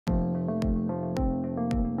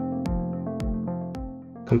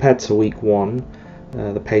Compared to week 1,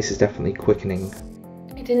 the pace is definitely quickening.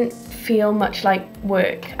 It didn't feel much like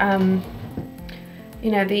work. You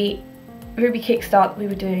know, the Ruby Kickstart that we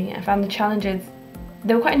were doing, I found the challenges,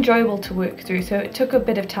 they were quite enjoyable to work through, so it took a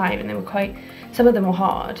bit of time and they were some of them were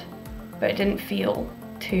hard, but it didn't feel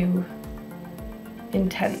too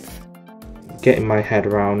intense. Getting my head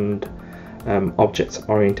around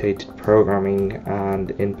object-oriented programming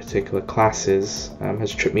and in particular classes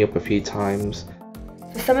has tripped me up a few times.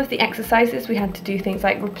 For some of the exercises we had to do things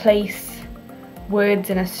like replace words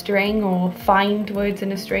in a string or find words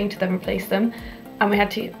in a string to then replace them, and we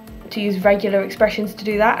had to use regular expressions to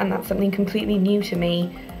do that, and that's something completely new to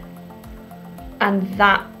me, and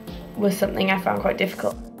that was something I found quite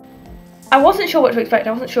difficult. I wasn't sure what to expect.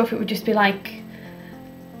 I wasn't sure if it would just be like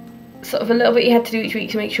sort of a little bit you had to do each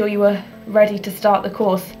week to make sure you were ready to start the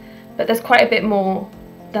course, but there's quite a bit more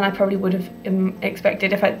than I probably would have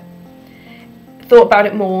expected if I thought about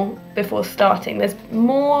it more before starting. There's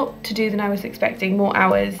more to do than I was expecting, more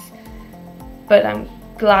hours, but I'm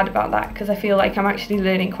glad about that because I feel like I'm actually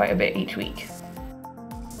learning quite a bit each week.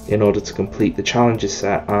 In order to complete the challenges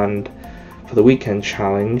set, and for the weekend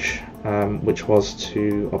challenge, which was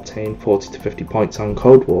to obtain 40 to 50 points on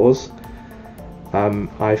Code Wars,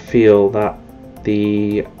 I feel that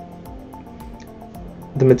the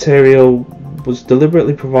material was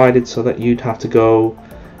deliberately provided so that you'd have to go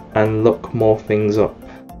and look more things up.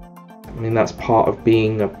 I mean, that's part of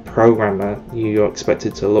being a programmer. You're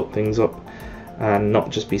expected to look things up and not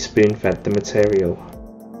just be spoon-fed the material.